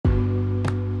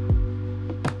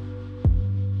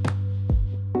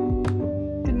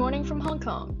morning from Hong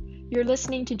Kong. You're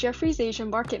listening to Jefferies Asia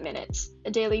Market Minutes,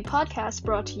 a daily podcast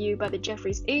brought to you by the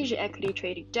Jefferies Asia Equity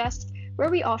Trading Desk,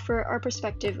 where we offer our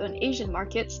perspective on Asian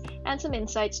markets and some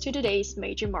insights to today's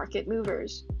major market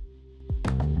movers.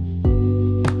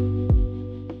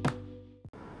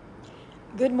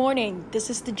 Good morning. This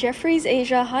is the Jefferies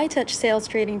Asia High-Touch Sales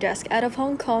Trading Desk out of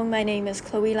Hong Kong. My name is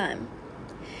Chloe Lam.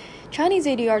 Chinese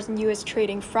ADRs in U.S.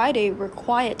 trading Friday were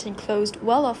quiet and closed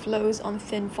well off lows on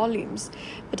thin volumes,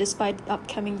 but despite the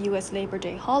upcoming U.S. Labor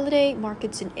Day holiday,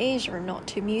 markets in Asia are not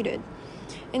too muted.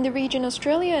 In the region,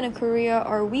 Australia and Korea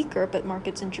are weaker, but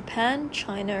markets in Japan,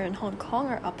 China, and Hong Kong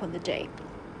are up on the day.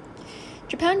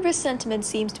 Japan risk sentiment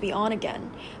seems to be on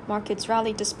again. Markets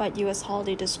rallied despite U.S.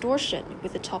 holiday distortion,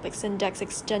 with the Topix index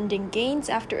extending gains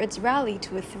after its rally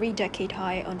to a 3-decade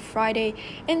high on Friday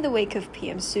in the wake of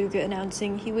PM Suga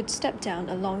announcing he would step down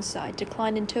alongside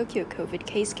decline in Tokyo COVID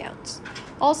case counts.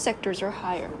 All sectors are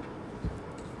higher.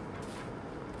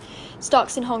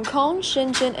 Stocks in Hong Kong,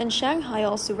 Shenzhen, and Shanghai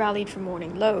also rallied from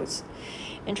morning lows.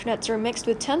 Internets are mixed,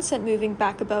 with Tencent moving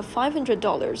back above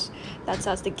 $500. That's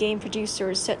as the game producer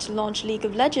is set to launch League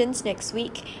of Legends next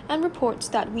week and reports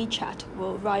that WeChat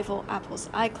will rival Apple's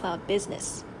iCloud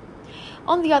business.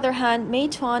 On the other hand,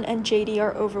 Meituan and JD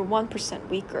are over 1%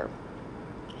 weaker.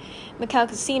 Macau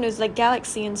casinos like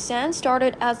Galaxy and Sand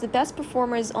started as the best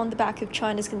performers on the back of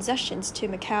China's concessions to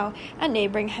Macau and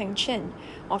neighboring Hengqin,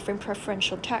 offering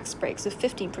preferential tax breaks of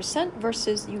 15%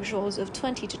 versus usuals of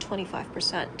 20 to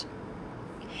 25%.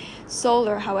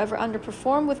 Solar, however,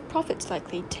 underperformed, with profits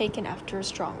likely taken after a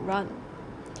strong run.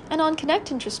 And on Connect,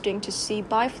 interesting to see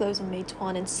buy flows in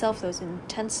Meituan and sell flows in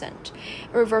Tencent,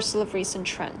 a reversal of recent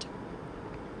trend.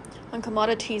 On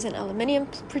commodities and aluminium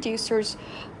producers,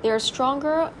 they are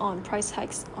stronger on price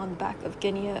hikes on the back of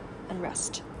Guinea and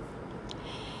rest.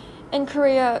 In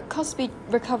Korea, Kospi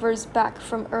recovers back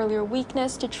from earlier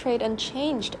weakness to trade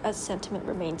unchanged as sentiment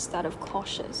remains that of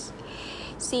cautious.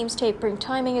 Seems tapering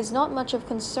timing is not much of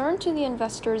concern to the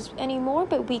investors anymore,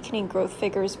 but weakening growth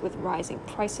figures with rising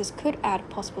prices could add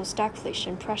possible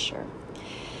stagflation pressure.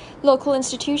 Local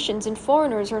institutions and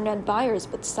foreigners are net buyers,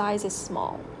 but size is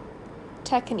small.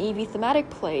 Tech and EV thematic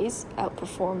plays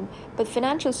outperform, but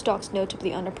financial stocks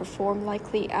notably underperform,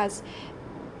 likely as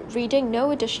reading no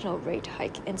additional rate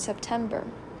hike in September.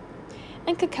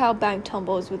 And Kakao Bank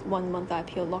tumbles with 1-month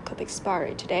IPO lockup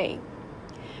expiry today.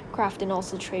 Krafton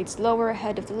also trades lower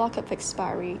ahead of the lockup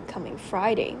expiry coming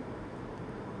Friday.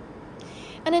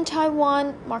 And in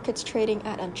Taiwan, markets trading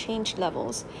at unchanged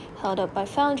levels, held up by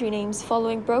foundry names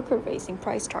following broker raising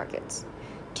price targets.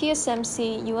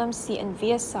 TSMC, UMC, and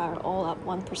VSI are all up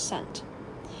 1%.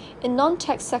 In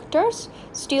non-tech sectors,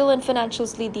 steel and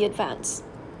financials lead the advance.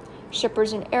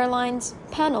 Shippers and airlines,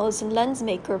 panels, and lens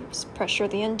makers pressure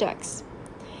the index.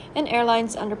 And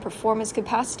airlines' underperformance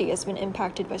capacity has been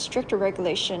impacted by stricter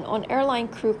regulation on airline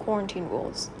crew quarantine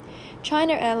rules.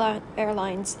 China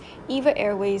Airlines, EVA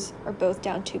Airways are both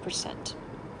down 2%.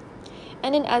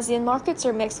 And in ASEAN, markets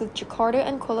are mixed, with Jakarta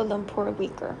and Kuala Lumpur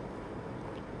weaker.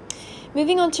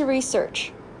 Moving on to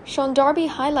research, Sean Darby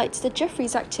highlights the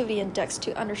Jefferies Activity Index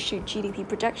to undershoot GDP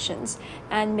projections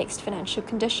and mixed financial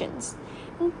conditions,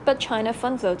 but China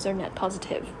fund flows are net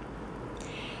positive.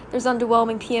 There's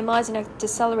underwhelming PMIs and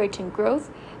decelerating growth,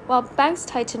 while banks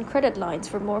tighten credit lines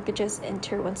for mortgages in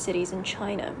Tier 1 cities in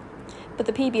China. But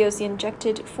the PBOC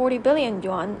injected 40 billion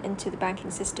yuan into the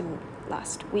banking system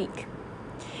last week.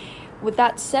 With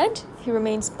that said, he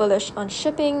remains bullish on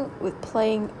shipping, with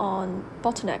playing on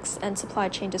bottlenecks and supply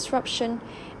chain disruption,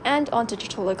 and on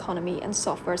digital economy and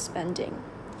software spending.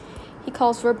 He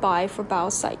calls for a buy for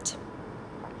Baosite.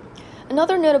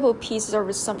 Another notable piece is our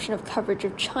resumption of coverage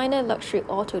of China luxury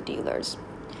auto dealers.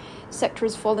 Sector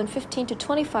has fallen 15 to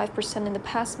 25% in the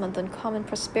past month on common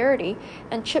prosperity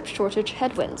and chip shortage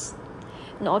headwinds.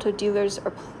 And auto dealers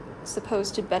are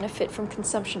supposed to benefit from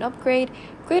consumption upgrade,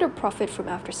 greater profit from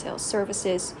after-sales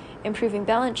services, improving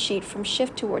balance sheet from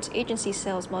shift towards agency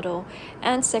sales model,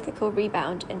 and cyclical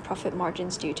rebound in profit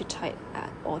margins due to tight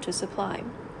auto supply.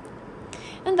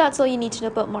 And that's all you need to know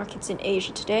about markets in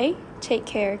Asia today. Take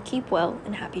care, keep well,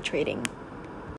 and happy trading.